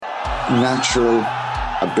natural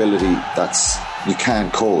ability that's you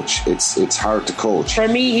can't coach. It's hard to coach. For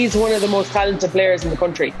me, he's one of the most talented players in the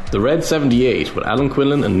country. The Red 78 with Alan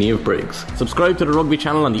Quinlan and Niamh Briggs. Subscribe to the Rugby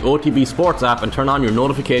channel on the OTB Sports app and turn on your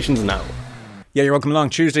notifications now. Yeah, you're welcome along.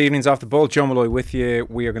 Tuesday evenings off the ball. Joe Molloy with you.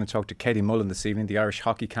 We are going to talk to Katie Mullen this evening, the Irish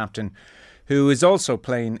hockey captain, who is also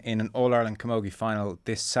playing in an All-Ireland Camogie final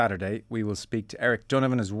this Saturday. We will speak to Eric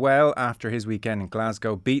Donovan as well after his weekend in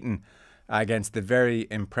Glasgow, beaten against the very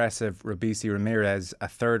impressive Robisi Ramirez, a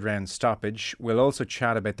third round stoppage. We'll also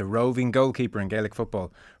chat about the roving goalkeeper in Gaelic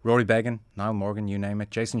football, Rory Beggan, Niall Morgan, you name it,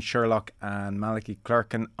 Jason Sherlock and Malachy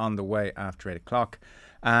Clerkin on the way after 8 o'clock.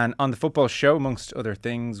 And on the football show, amongst other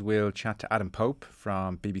things, we'll chat to Adam Pope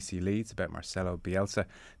from BBC Leeds about Marcelo Bielsa,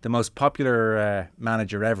 the most popular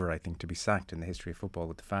manager ever, I think, to be sacked in the history of football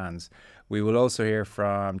with the fans. We will also hear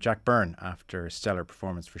from Jack Byrne after a stellar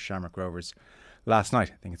performance for Shamrock Rovers last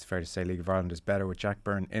night. I think it's fair to say League of Ireland is better with Jack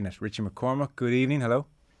Byrne in it. Richie McCormack, good evening. Hello.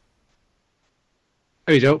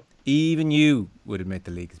 Hey, Joe. Even you would admit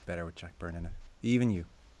the league is better with Jack Byrne in it. Even you.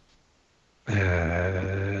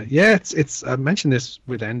 Yeah, it's. I mentioned this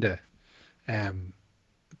with Enda,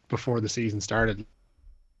 before the season started.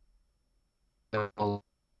 Ooh,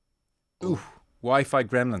 Wi-Fi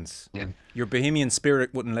gremlins. Yeah. Your bohemian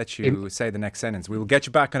spirit wouldn't let you say the next sentence. We will get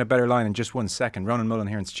you back on a better line in just 1 second. Ronan Mullen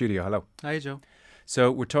here in studio. Hello. Hi, Joe.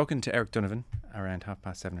 So we're talking to Eric Donovan around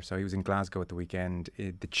 7:30 or so. He was in Glasgow at the weekend.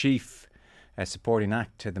 The chief supporting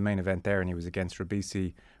act to the main event there, and he was against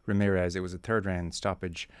Robisi Ramirez. It was a third round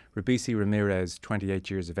stoppage. Robisi Ramirez,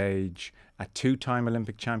 28 years of age, a two-time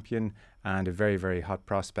Olympic champion and a very, very hot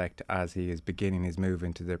prospect as he is beginning his move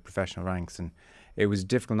into the professional ranks. And it was a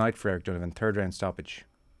difficult night for Eric Donovan, third round stoppage.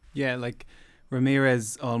 Yeah, like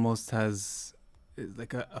Ramirez almost has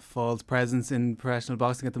like a false presence in professional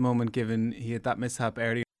boxing at the moment, given he had that mishap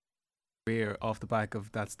earlier career off the back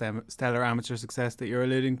of that stellar amateur success that you're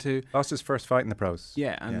alluding to. Lost his first fight in the pros.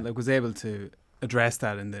 Yeah, and like was able to address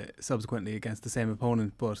that in the subsequently against the same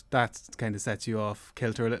opponent, but that kind of sets you off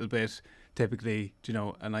kilter a little bit. Typically, you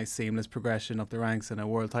know, a nice seamless progression up the ranks and a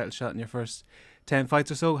world title shot in your first 10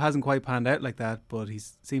 fights or so. Hasn't quite panned out like that, but he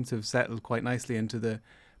seems to have settled quite nicely into the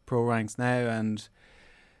pro ranks now. And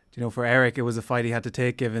you know, for Eric, it was a fight he had to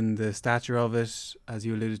take given the stature of it, as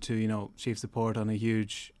you alluded to. You know, chief support on a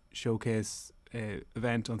huge showcase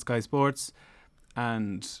event on Sky Sports,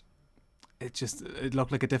 and it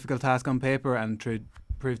looked like a difficult task on paper and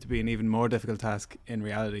proved to be an even more difficult task in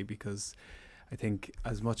reality, because I think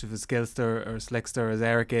as much of a skillster or slickster as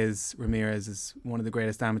Eric is, Ramirez is one of the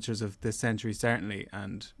greatest amateurs of this century, certainly,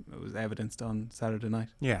 and it was evidenced on Saturday night.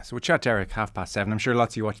 Yeah, so we'll chat to Eric 7:30. I'm sure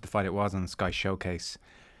lots of you watched the fight. It was on Sky Showcase,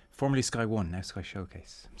 formerly Sky One, now Sky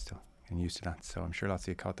Showcase. I'm still getting used to that, so I'm sure lots of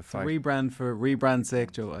you caught the fight. Rebrand for rebrand's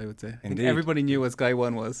sake, Joe, I would say. Indeed. I think everybody knew what Sky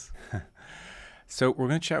One was. So we're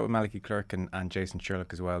going to chat with Malachy Clerkin and Jason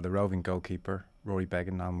Sherlock as well, the roving goalkeeper, Rory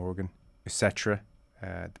Beggan, Niall Morgan, etc.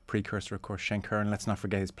 The precursor, of course, Shane Curran. Let's not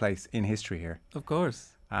forget his place in history here. Of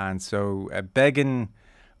course. And so Beggan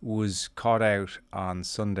was caught out on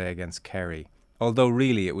Sunday against Kerry, although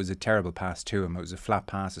really it was a terrible pass to him. It was a flat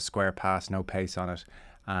pass, a square pass, no pace on it.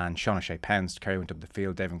 And Sean O'Shea pounced. Kerry went up the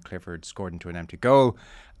field. Devin Clifford scored into an empty goal.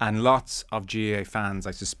 And lots of GAA fans,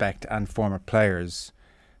 I suspect, and former players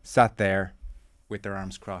sat there with their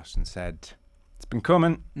arms crossed and said, it's been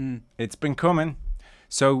coming. It's been coming.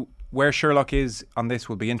 So where Sherlock is on this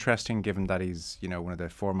will be interesting, given that he's, you know, one of the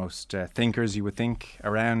foremost thinkers, you would think,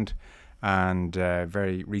 around, and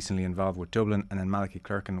very recently involved with Dublin. And then Malachy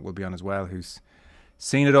Clerkin will be on as well, who's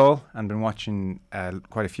seen it all and been watching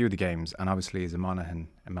quite a few of the games, and obviously is a Monaghan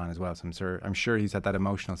man as well. So I'm sure he's had that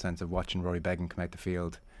emotional sense of watching Rory Beggan come out the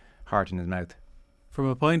field, heart in his mouth. From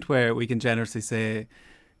a point where we can generously say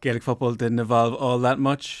Gaelic football didn't evolve all that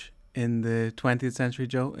much in the 20th century,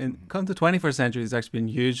 Joe. Come to the 21st century, there's actually been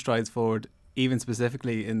huge strides forward, even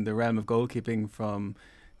specifically in the realm of goalkeeping, from,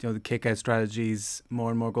 you know, the kick-out strategies, more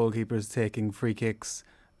and more goalkeepers taking free kicks,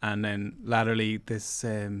 and then latterly this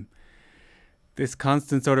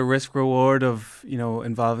constant sort of risk-reward of, you know,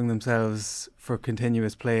 involving themselves for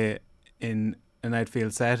continuous play in an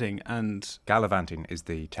outfield setting. And gallivanting is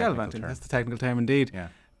the technical term. That's the technical term indeed. Yeah.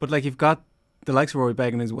 But like, you've got the likes of Rory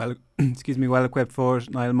Beggan is well equipped for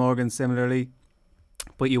it. Niall Morgan similarly.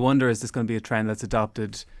 But you wonder, is this going to be a trend that's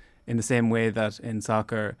adopted in the same way that in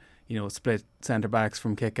soccer, you know, split centre backs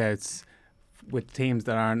from kickouts with teams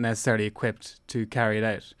that aren't necessarily equipped to carry it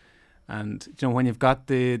out? And you know, when you've got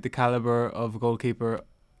the calibre of a goalkeeper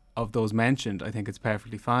of those mentioned, I think it's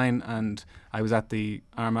perfectly fine. And I was at the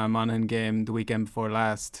Armagh Monaghan game the weekend before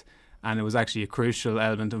last, And it was actually a crucial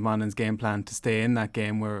element of Monaghan's game plan to stay in that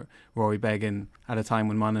game, where Rory Beggan, at a time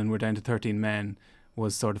when Monaghan were down to 13 men,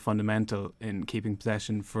 was sort of fundamental in keeping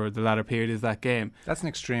possession for the latter period of that game. That's an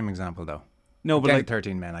extreme example, though. No, but Down like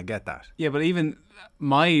 13 men, I get that. Yeah, but even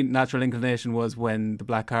my natural inclination was, when the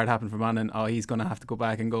black card happened for Monaghan, he's going to have to go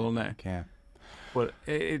back in goal now. Yeah. But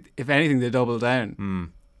if anything, they doubled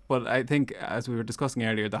down. But I think, as we were discussing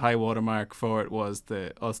earlier, the high water mark for it was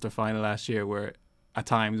the Ulster final last year, where at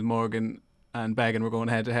times Morgan and Beggan were going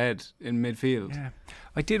head to head in midfield. Yeah,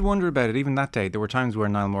 I did wonder about it. Even that day, there were times where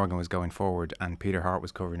Niall Morgan was going forward and Peter Hart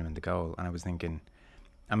was covering him in the goal, and I was thinking,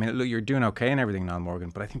 I mean, look, you're doing okay and everything, Niall Morgan,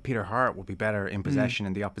 but I think Peter Hart will be better in possession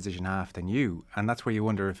in the opposition half than you, and that's where you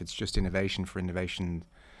wonder if it's just innovation for innovation's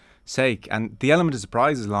sake. And the element of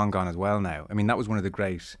surprise is long gone as well now. I mean, that was one of the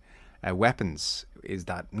great weapons, is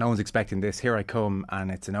that no one's expecting this. Here I come,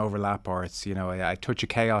 and it's an overlap, or it's, you know, a touch of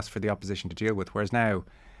chaos for the opposition to deal with. Whereas now,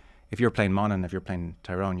 if you're playing Monaghan, if you're playing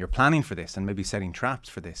Tyrone, you're planning for this and maybe setting traps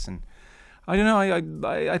for this. And I don't know.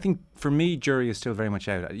 I think for me, jury is still very much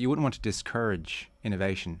out. You wouldn't want to discourage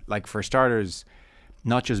innovation. Like, for starters,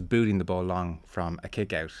 not just booting the ball long from a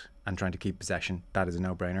kick out and trying to keep possession. That is a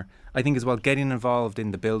no-brainer. I think as well, getting involved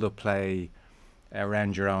in the build-up play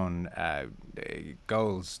around your own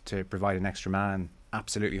goals to provide an extra man,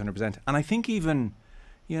 absolutely 100%. And I think even,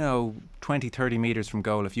 20, 30 metres from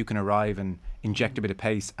goal, if you can arrive and inject a bit of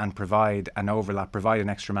pace and provide an overlap, provide an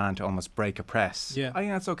extra man to almost break a press, I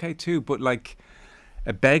think that's okay too. But like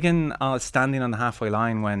a Beggan standing on the halfway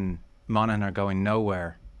line when Monaghan are going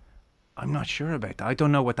nowhere, I'm not sure about that. I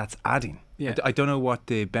don't know what that's adding. I don't know what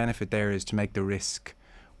the benefit there is to make the risk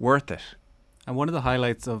worth it. And one of the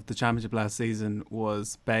highlights of the championship last season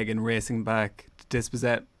was Beggan racing back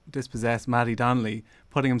to dispossess Matty Donnelly,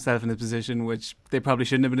 putting himself in a position which they probably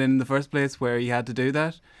shouldn't have been in the first place, where he had to do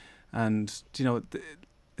that. And,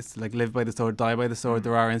 it's like live by the sword, die by the sword.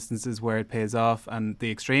 There are instances where it pays off. And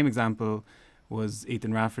the extreme example was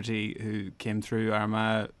Ethan Rafferty, who came through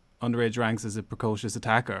Armagh underage ranks as a precocious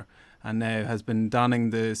attacker and now has been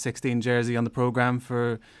donning the 16 jersey on the programme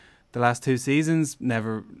for the last 2 seasons.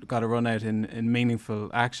 Never got a run out in meaningful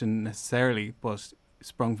action necessarily, but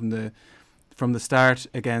sprung from the start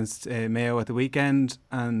against Mayo at the weekend,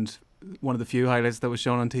 and one of the few highlights that was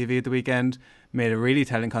shown on TV at the weekend, made a really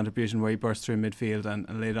telling contribution where he burst through midfield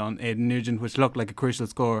and laid on Aidan Nugent, which looked like a crucial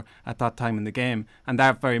score at that time in the game. And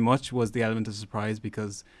that very much was the element of surprise,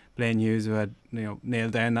 because Blaine Hughes, who had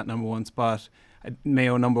nailed down that number 1 spot,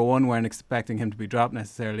 Mayo number 1, weren't expecting him to be dropped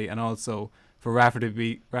necessarily, and also for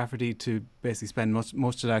Rafferty to basically spend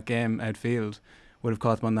much of that game outfield would have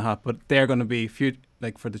caught them on the hop. But they're going to be for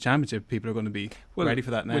the championship, people are going to be ready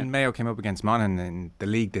for that now. When Mayo came up against Monaghan in the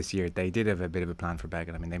league this year, they did have a bit of a plan for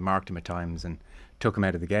Beggan. I mean, they marked him at times and took him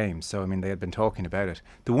out of the game. So, I mean, they had been talking about it.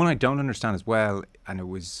 The one I don't understand as well, and it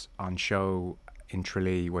was on show in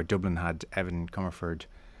Tralee, where Dublin had Evan Comerford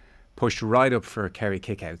pushed right up for Kerry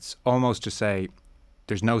kickouts, almost to say,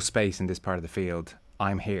 there's no space in this part of the field,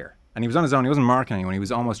 I'm here. And he was on his own, he wasn't marking anyone, he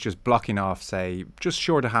was almost just blocking off, say, just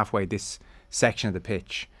short of halfway this section of the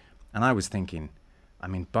pitch. And I was thinking, I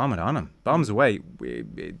mean, bomb it on him, bombs away.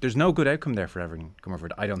 There's no good outcome there for Evan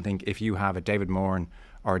Comerford, I don't think, if you have a David Moran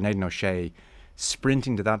or Nathan O'Shea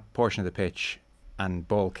sprinting to that portion of the pitch and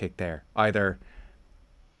ball kick there. Either,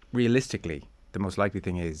 realistically, the most likely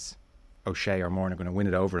thing is O'Shea or Moran are going to win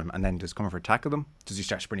it over him, and then does Comerford tackle them? Does he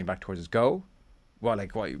start sprinting back towards his goal? Well,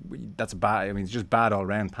 that's bad. I mean, it's just bad all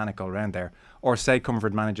round, panic all round there. Or say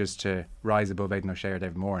Comerford manages to rise above Aidan O'Shea or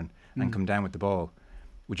David Moran and come down with the ball.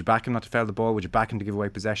 Would you back him not to foul the ball? Would you back him to give away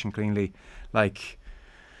possession cleanly? Like,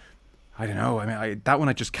 I don't know. I mean, that one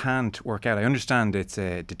I just can't work out. I understand it's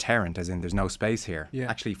a deterrent, as in there's no space here. Yeah.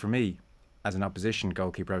 Actually, for me, as an opposition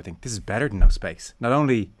goalkeeper, I would think this is better than no space. Not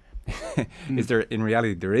only is there, in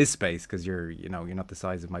reality, there is space, because you're not the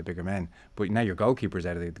size of my bigger men, but now your goalkeeper's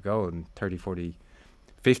out of the goal and 30, 40,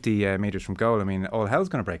 50 metres from goal. I mean, all hell's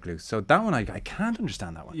going to break loose. So that one, I can't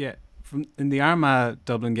understand that one. Yeah, in the Armagh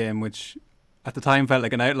Dublin game, which at the time felt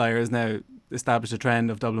like an outlier, has now established a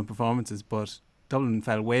trend of Dublin performances, but Dublin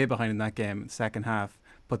fell way behind in that game in the second half,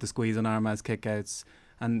 put the squeeze on Armagh's kickouts,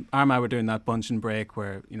 and Armagh were doing that bunch and break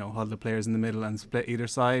where, huddle the players in the middle and split either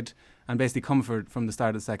side, and basically Comerford from the start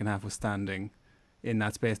of the second half was standing in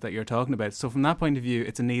that space that you're talking about. So from that point of view,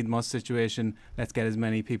 it's a need-must situation. Let's get as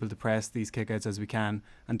many people to press these kickouts as we can,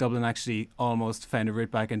 and Dublin actually almost found a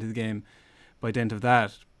route back into the game by dint of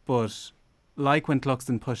that. But like when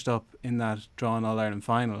Cluxton pushed up in that drawn All-Ireland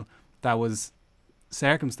final, that was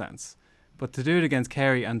circumstance. But to do it against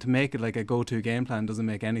Kerry and to make it like a go-to game plan doesn't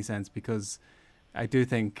make any sense, because I do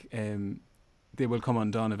think they will come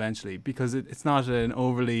undone eventually, because it's not an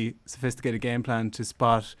overly sophisticated game plan to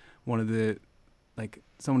spot one of the, like,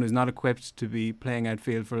 someone who's not equipped to be playing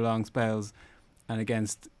outfield for long spells and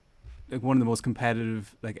against like one of the most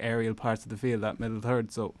competitive like aerial parts of the field, that middle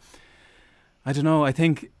third. So I don't know, I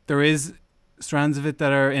think there is strands of it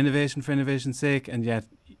that are innovation for innovation's sake, and yet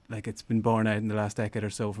like it's been borne out in the last decade or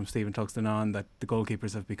so from Stephen Tuxton on that the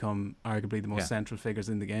goalkeepers have become arguably the most central figures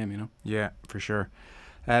in the game, you know. Yeah, for sure.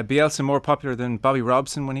 Bielsa more popular than Bobby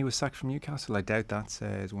Robson when he was sacked from Newcastle? I doubt that,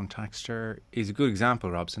 says one texter. He's a good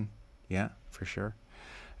example, Robson. Yeah, for sure.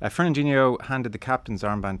 Fernandinho handed the captain's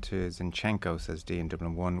armband to Zinchenko, says D in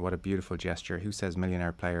Dublin 1. What a beautiful gesture. Who says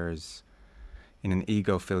millionaire players in an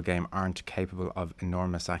ego-filled game aren't capable of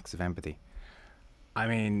enormous acts of empathy? I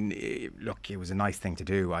mean, look, it was a nice thing to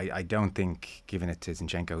do. I don't think giving it to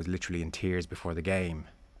Zinchenko was literally in tears before the game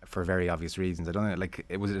for very obvious reasons. I don't think, like,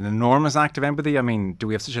 it was an enormous act of empathy. I mean, do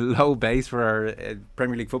we have such a low base for our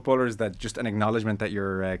Premier League footballers that just an acknowledgement that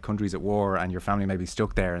your country's at war and your family may be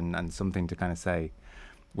stuck there and something to kind of say,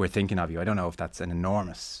 we're thinking of you? I don't know if that's an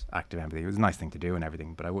enormous act of empathy. It was a nice thing to do and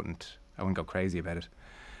everything, but I wouldn't go crazy about it.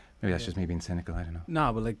 Maybe that's just me being cynical, I don't know.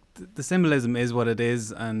 No, but like the symbolism is what it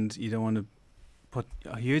is, and you don't want to put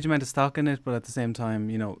a huge amount of stock in it, but at the same time,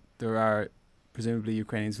 you know, there are presumably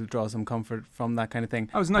Ukrainians who draw some comfort from that kind of thing.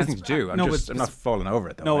 It was a nice thing to do. I'm not falling over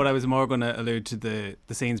it though. No, but I was more going to allude to the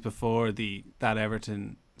scenes before that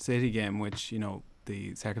Everton City game, which, you know,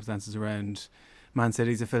 the circumstances around Man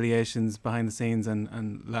City's affiliations behind the scenes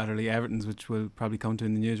and latterly Everton's, which we'll probably come to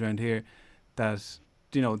in the news round here, that,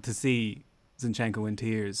 you know, to see Zinchenko in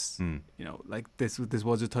tears, you know, like this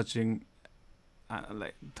was a touching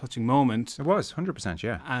moment. It was 100%,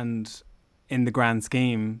 yeah. And in the grand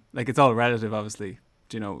scheme, like, it's all relative, obviously.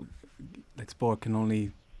 You know, like, sport can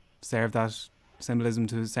only serve that symbolism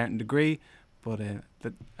to a certain degree, but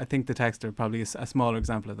I think the texter probably is a smaller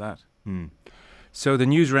example of that. So the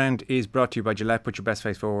news round is brought to you by Gillette. Put your best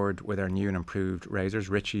face forward with our new and improved razors.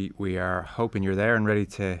 Richie, we are hoping you're there and ready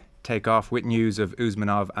to take off with news of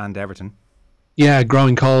Usmanov and Everton. Yeah,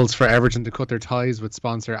 growing calls for Everton to cut their ties with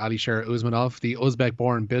sponsor Alisher Usmanov. The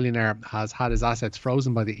Uzbek-born billionaire has had his assets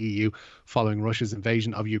frozen by the EU following Russia's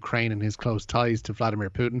invasion of Ukraine and his close ties to Vladimir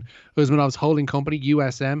Putin. Usmanov's holding company,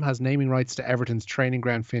 USM, has naming rights to Everton's training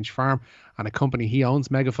ground Finch Farm, and a company he owns,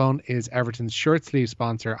 Megaphone, is Everton's shirt sleeve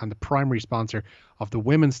sponsor and the primary sponsor of the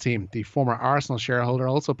women's team. The former Arsenal shareholder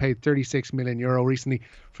also paid €36 million recently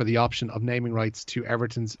for the option of naming rights to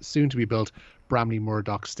Everton's soon-to-be-built Bramley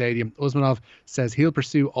Murdoch Stadium. Usmanov says he'll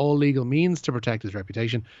pursue all legal means to protect his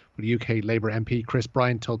reputation, but UK Labour MP Chris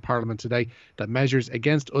Bryant told Parliament today that measures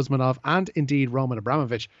against Usmanov and indeed Roman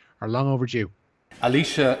Abramovich are long overdue.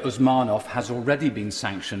 Alisher Usmanov has already been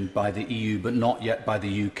sanctioned by the EU, but not yet by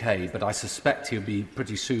the UK, but I suspect he'll be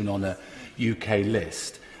pretty soon on a UK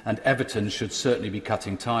list, and Everton should certainly be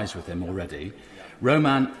cutting ties with him already.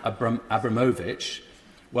 Roman Abramovich,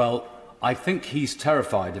 well, I think he's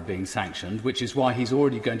terrified of being sanctioned, which is why he's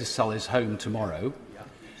already going to sell his home tomorrow,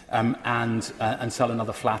 and sell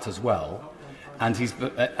another flat as well. And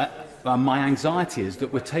my anxiety is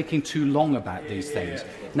that we're taking too long about these things.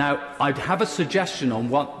 Now, I'd have a suggestion on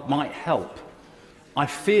what might help. I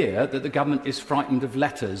fear that the government is frightened of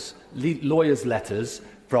lawyers' letters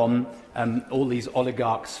from all these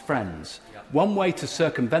oligarchs' friends. One way to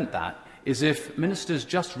circumvent that is if ministers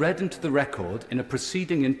just read into the record in a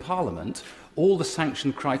proceeding in Parliament all the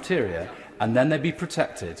sanction criteria, and then they'd be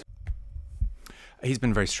protected. He's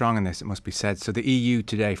been very strong in this, it must be said. So the EU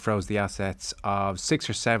today froze the assets of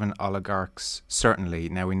 6 or 7 oligarchs, certainly.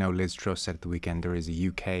 Now we know Liz Truss said at the weekend there is a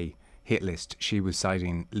UK hit list. She was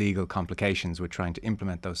citing legal complications with trying to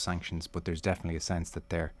implement those sanctions, but there's definitely a sense that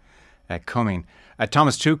they're coming.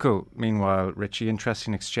 Thomas Tuchel, meanwhile, Richie,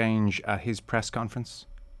 interesting exchange at his press conference.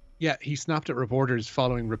 Yeah, he snapped at reporters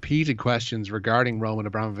following repeated questions regarding Roman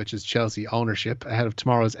Abramovich's Chelsea ownership. Ahead of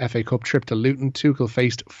tomorrow's FA Cup trip to Luton, Tuchel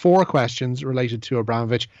faced 4 questions related to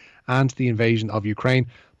Abramovich and the invasion of Ukraine,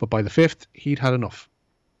 but by the 5th, he'd had enough.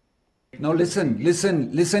 No, listen,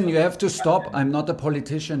 you have to stop. I'm not a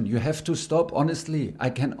politician. You have to stop, honestly.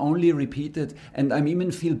 I can only repeat it, and I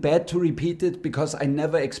even feel bad to repeat it because I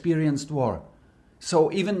never experienced war.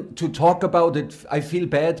 So even to talk about it, I feel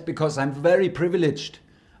bad because I'm very privileged.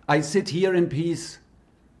 I sit here in peace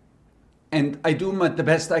and I do the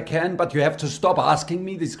best I can, but you have to stop asking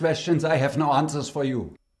me these questions. I have no answers for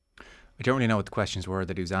you. I don't really know what the questions were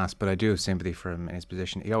that he was asked, but I do have sympathy for him in his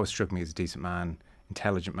position. He always struck me as a decent man,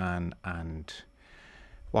 intelligent man, and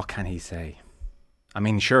what can he say? I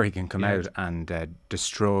mean, sure, he can come out and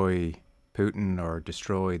destroy Putin or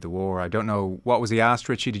destroy the war. I don't know. What was he asked,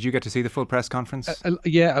 Richie? Did you get to see the full press conference?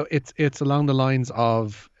 Yeah, it's along the lines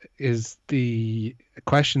of, is the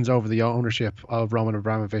questions over the ownership of Roman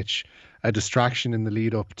Abramovich a distraction in the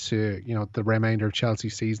lead up to, the remainder of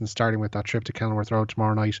Chelsea's season, starting with that trip to Kenilworth Road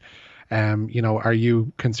tomorrow night? Are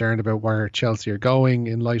you concerned about where Chelsea are going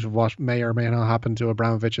in light of what may or may not happen to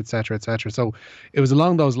Abramovich, etc., etc.? So it was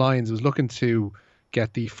along those lines. It was looking to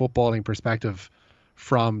get the footballing perspective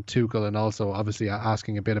from Tuchel, and also obviously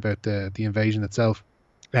asking a bit about the invasion itself.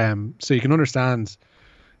 So you can understand,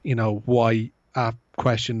 why at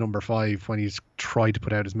question number 5, when he's tried to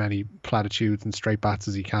put out as many platitudes and straight bats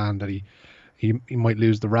as he can, that he might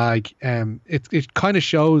lose the rag. It kind of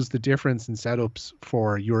shows the difference in setups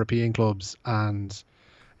for European clubs and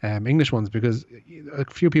English ones, because a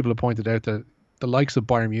few people have pointed out that the likes of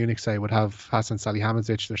Bayern Munich, say, would have Hasan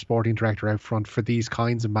Salihamidzic, their sporting director, out front for these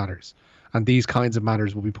kinds of matters. And these kinds of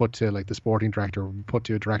matters will be put to, like, the sporting director, will be put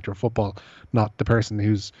to a director of football, not the person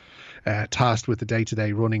who's tasked with the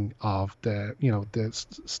day-to-day running of the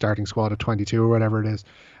starting squad of 22 or whatever it is.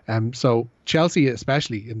 So Chelsea,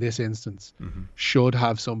 especially in this instance, should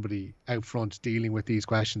have somebody out front dealing with these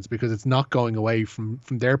questions, because it's not going away from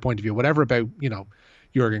their point of view. Whatever about,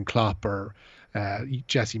 Jurgen Klopp or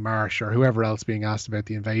Jesse Marsh or whoever else being asked about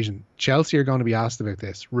the invasion, Chelsea are going to be asked about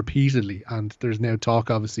this repeatedly. And there's now talk,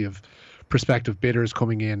 obviously, of prospective bidders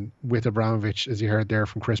coming in with Abramovich, as you heard there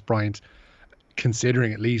from Chris Bryant,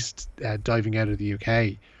 considering at least diving out of the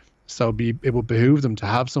UK. So it would behoove them to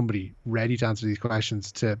have somebody ready to answer these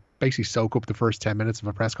questions, to basically soak up the first 10 minutes of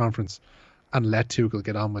a press conference and let Tuchel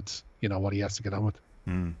get on with what he has to get on with.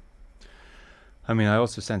 I mean, I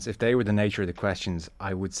also sense, if they were the nature of the questions,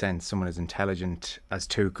 I would sense someone as intelligent as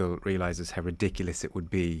Tuchel realises how ridiculous it would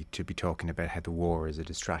be to be talking about how the war is a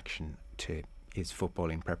distraction to his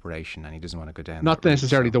footballing prepreration, and he doesn't want to go down. Not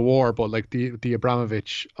necessarily the war, but like the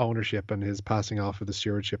Abramovich ownership and his passing off of the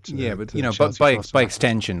stewardship to but by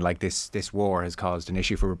extension, like this war has caused an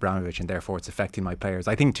issue for Abramovich, and therefore it's affecting my players.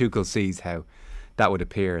 I think Tuchel sees how that would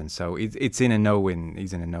appear, and so it's in a no-win.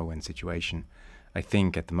 He's in a no-win situation, I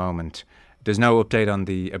think, at the moment. There's no update on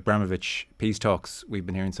the Abramovich peace talks we've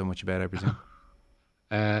been hearing so much about, I presume.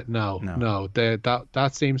 No.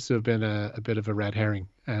 That seems to have been a bit of a red herring,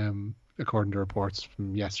 according to reports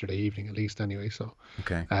from yesterday evening, at least, anyway. So,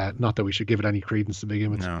 okay. Not that we should give it any credence to begin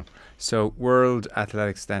with. No. So, World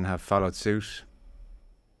Athletics then have followed suit.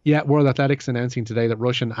 Yeah, World Athletics announcing today that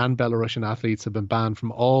Russian and Belarusian athletes have been banned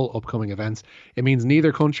from all upcoming events. It means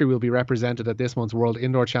neither country will be represented at this month's World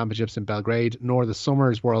Indoor Championships in Belgrade, nor the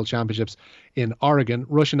summer's World Championships in Oregon.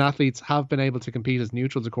 Russian athletes have been able to compete as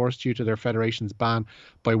neutrals, of course, due to their federation's ban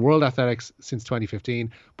by World Athletics since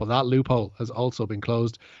 2015, but that loophole has also been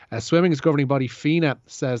closed. Swimming's governing body FINA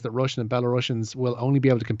says that Russian and Belarusians will only be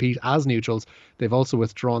able to compete as neutrals. They've also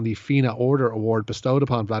withdrawn the FINA Order Award bestowed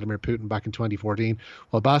upon Vladimir Putin back in 2014,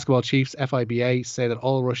 while basketball chiefs FIBA say that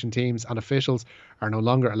all Russian teams and officials are no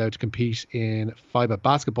longer allowed to compete in FIBA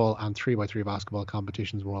basketball and 3x3 basketball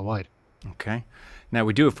competitions worldwide. Okay. Now,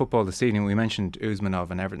 we do have football this evening. We mentioned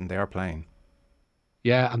Usmanov and Everton. They are playing.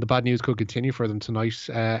 Yeah, and the bad news could continue for them tonight.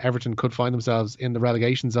 Everton could find themselves in the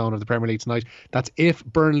relegation zone of the Premier League tonight. That's if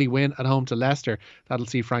Burnley win at home to Leicester. That'll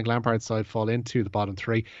see Frank Lampard's side fall into the bottom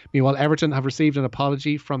 3. Meanwhile, Everton have received an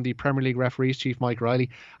apology from the Premier League referees chief Mike Riley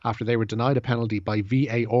after they were denied a penalty by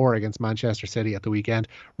VAR against Manchester City at the weekend.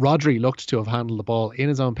 Rodri looked to have handled the ball in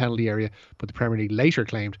his own penalty area, but the Premier League later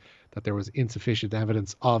claimed that there was insufficient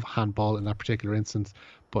evidence of handball in that particular instance.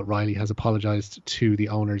 But Riley has apologised to the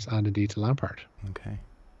owners and indeed to Lampard. Okay.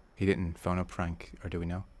 He didn't phone up Frank, or do we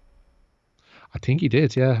know? I think he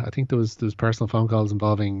did, yeah. I think there was personal phone calls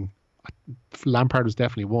involving... Lampard was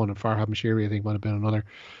definitely one, and Farhad Mashiri, I think, might have been another.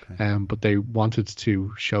 Okay. But they wanted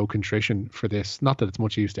to show contrition for this. Not that it's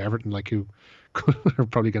much use to Everton, like, who are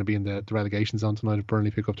probably going to be in the relegation zone tonight if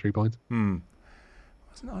Burnley pick up 3 points. It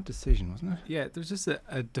was an odd decision, wasn't it? Yeah, there's just a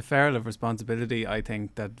deferral of responsibility, I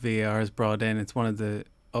think, that VAR has brought in. It's one of the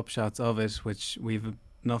upshots of it, which we've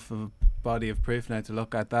enough of a body of proof now to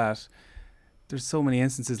look at that. There's so many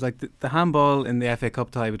instances, like the handball in the FA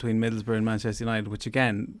Cup tie between Middlesbrough and Manchester United, which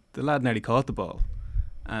again, the lad nearly caught the ball,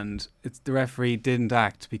 and it's the referee didn't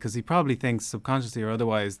act because he probably thinks subconsciously or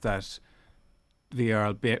otherwise that VAR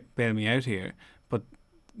will bail me out here. But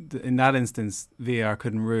in that instance, VAR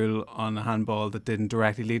couldn't rule on a handball that didn't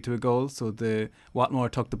directly lead to a goal. So Watmore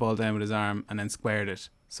took the ball down with his arm and then squared it,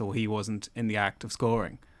 so he wasn't in the act of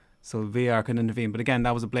scoring. So VAR can intervene. But again,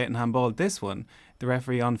 that was a blatant handball. This one, the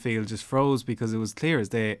referee on field just froze because it was clear as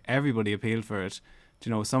day. Everybody appealed for it. Do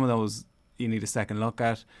you know, some of those you need a second look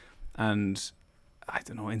at. And I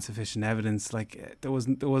don't know, insufficient evidence. Like there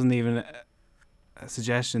wasn't even a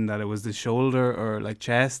suggestion that it was the shoulder or like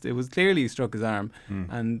chest. It was clearly he struck his arm,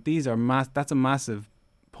 and these are that's a massive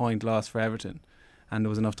point loss for Everton, and there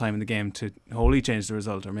was enough time in the game to wholly change the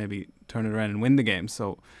result or maybe turn it around and win the game.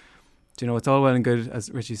 So, you know, it's all well and good, as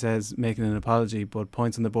Richie says, making an apology, but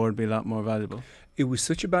points on the board would be a lot more valuable. It was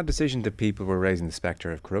such a bad decision that people were raising the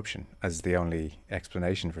spectre of corruption as the only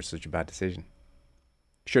explanation for such a bad decision.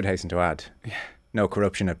 Should hasten to add, no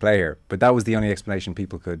corruption at play here, but that was the only explanation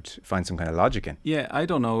people could find some kind of logic in. Yeah, I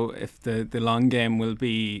don't know if the long game will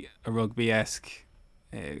be a rugby-esque,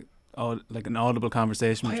 like an audible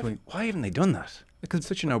conversation between... Why haven't they done that? Because it's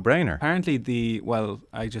such a no-brainer. Apparently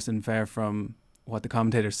I just infer from what the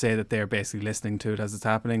commentators say that they're basically listening to it as it's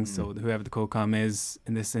happening. So whoever the co-com is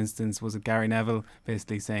in this instance, was it Gary Neville,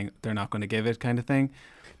 basically saying they're not going to give it kind of thing.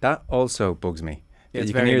 That also bugs me. Yeah,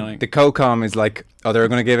 it's very annoying. The co-com is like, oh, they're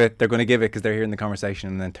going to give it because they're hearing the conversation,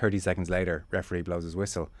 and then 30 seconds later, referee blows his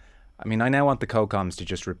whistle. I mean, I now want the co-coms to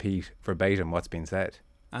just repeat verbatim what's being said.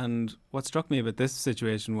 And what struck me about this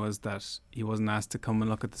situation was that he wasn't asked to come and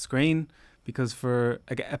look at the screen, because for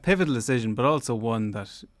a pivotal decision, but also one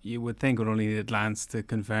that you would think would only need a glance to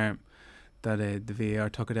confirm that the VAR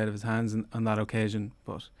took it out of his hands on that occasion.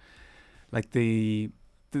 But like the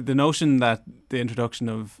notion that the introduction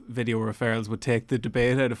of video referrals would take the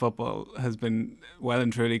debate out of football has been well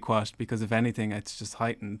and truly quashed, because if anything, it's just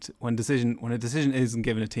heightened. When a decision isn't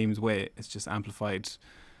given a team's way, it's just amplified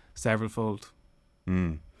severalfold.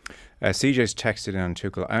 CJ's texted in on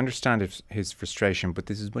Tuchel. I understand his frustration, but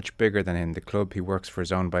this is much bigger than him. The club he works for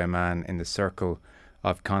is owned by a man in the circle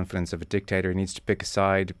of confidence of a dictator. He needs to pick a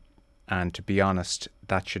side, and to be honest,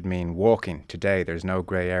 that should mean walking. Today, there's no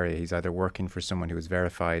grey area. He's either working for someone who is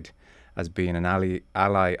verified as being an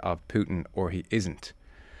ally of Putin, or he isn't.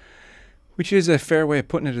 Which is a fair way of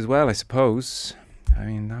putting it as well, I suppose. I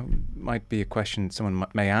mean, that might be a question someone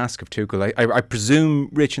may ask of Tuchel. I presume,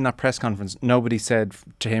 Rich, in that press conference, nobody said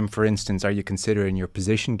to him, for instance, are you considering your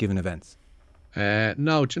position given events?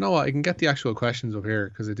 No, do you know what? I can get the actual questions up here,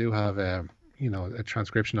 because I do have a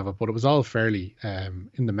transcription of it, but it was all fairly,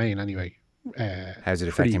 in the main anyway. How's it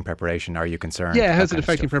affecting preparation? Are you concerned? Yeah, how's it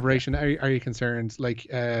affecting preparation? Are you concerned? Like,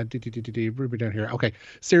 Ruby down here. Okay,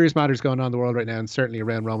 serious matters going on in the world right now, and certainly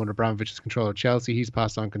around Roman Abramovich's control of Chelsea. He's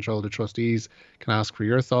passed on control to trustees. Can I ask for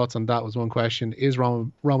your thoughts on that? Was one question. Is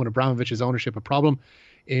Roman Abramovich's ownership a problem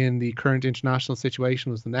in the current international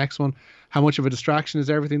situation? Was the next one. How much of a distraction is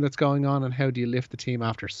everything that's going on, and how do you lift the team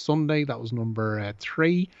after Sunday? That was number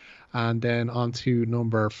 3. And then on to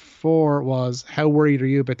number 4 was, how worried are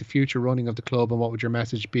you about the future running of the club, and what would your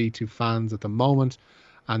message be to fans at the moment?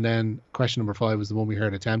 And then question number 5 was the one we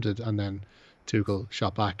heard attempted, and then Tuchel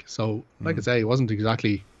shot back. So like I say, it wasn't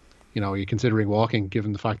exactly, are you considering walking,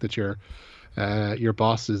 given the fact that your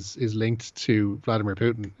boss is linked to Vladimir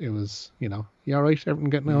Putin? It was, you all right? Everyone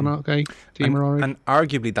getting on okay? Team are all right? And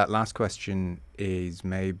arguably that last question is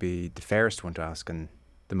maybe the fairest one to ask, and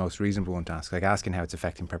the most reasonable one to ask. Like asking how it's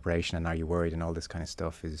affecting preparation and are you worried and all this kind of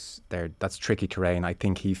stuff that's tricky terrain, I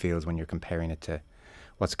think he feels, when you're comparing it to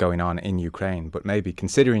what's going on in Ukraine. But maybe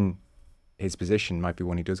considering his position might be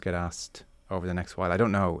one he does get asked over the next while. I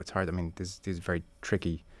don't know. It's hard. I mean, this is very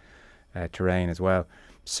tricky terrain as well.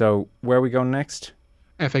 So where are we going next?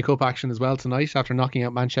 FA Cup action as well tonight. After knocking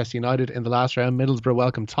out Manchester United in the last round, Middlesbrough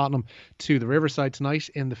welcome Tottenham to the Riverside tonight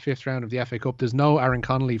in the 5th round of the FA Cup. There's no Aaron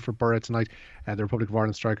Connolly for Borough tonight. The Republic of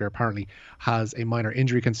Ireland striker apparently has a minor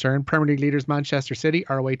injury concern. Premier League leaders Manchester City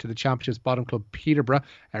are away to the Championship's bottom club Peterborough.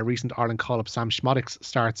 Recent Ireland call-up Sam Schmodix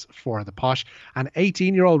starts for the Posh. And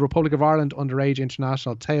 18-year-old Republic of Ireland underage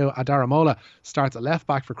international Teo Adaramola starts at left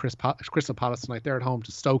back for Crystal Palace tonight. They're at home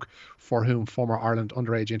to Stoke, for whom former Ireland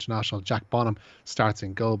underage international Jack Bonham starts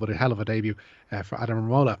in goal. But a hell of a debut for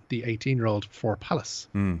Adaramola, the 18-year-old for Palace.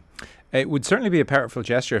 It would certainly be a powerful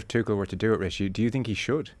gesture if Tuchel were to do it, Richie. Do you think he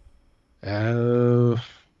should? You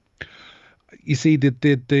see,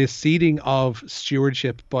 the ceding of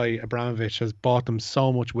stewardship by Abramovich has bought them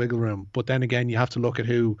so much wiggle room. But then again, you have to look at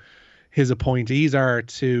who his appointees are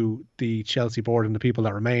to the Chelsea board and the people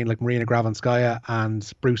that remain, like Marina Gravenskaya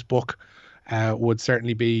and Bruce Buck, would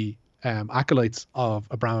certainly be acolytes of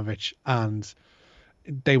Abramovich, and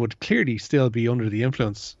they would clearly still be under the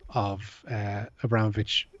influence of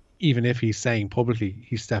Abramovich, even if he's saying publicly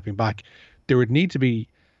he's stepping back. There would need to be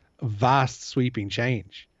vast sweeping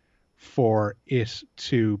change for it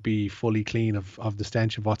to be fully clean of the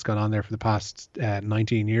stench of what's gone on there for the past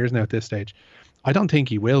 19 years now at this stage. I don't think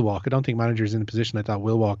he will walk. I don't think managers in a position like that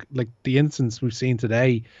will walk. Like the instance we've seen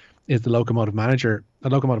today is the Lokomotiv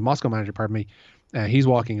Moscow manager, pardon me. He's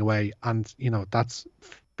walking away, and that's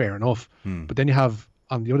fair enough. But then you have,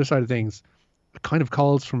 on the other side of things, kind of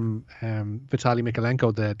calls from Vitaly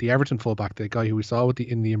Mikalenko, the Everton fullback, the guy who we saw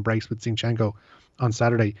in the embrace with Zinchenko on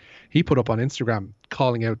Saturday. He put up on Instagram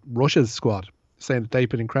calling out Russia's squad, saying that they've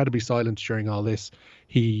been incredibly silent during all this.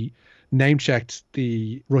 He name-checked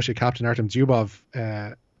the Russia captain Artem Zubov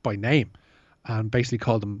by name and basically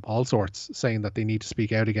called them all sorts, saying that they need to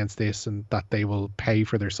speak out against this and that they will pay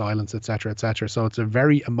for their silence, etc., etc. So it's a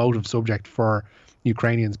very emotive subject for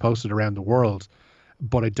Ukrainians posted around the world.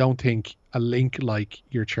 But I don't think a link like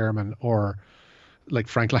your chairman or like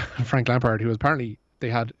Frank Lampard, who apparently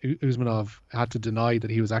Usmanov had to deny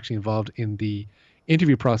that he was actually involved in the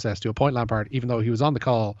interview process to appoint Lampard, even though he was on the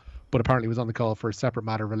call, but apparently was on the call for a separate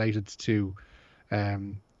matter related to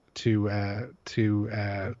the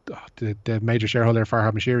major shareholder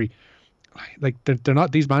Farhad Mashiri. Like they're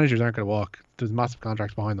not; these managers aren't going to walk. There's massive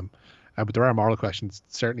contracts behind them, but there are moral questions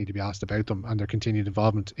certainly to be asked about them and their continued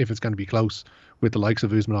involvement if it's going to be close with the likes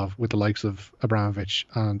of Usmanov, with the likes of Abramovich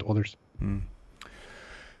and others.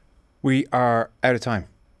 We are out of time.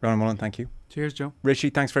 Ronan, Mullen, thank you. Cheers, Joe. Richie,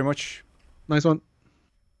 thanks very much. Nice one.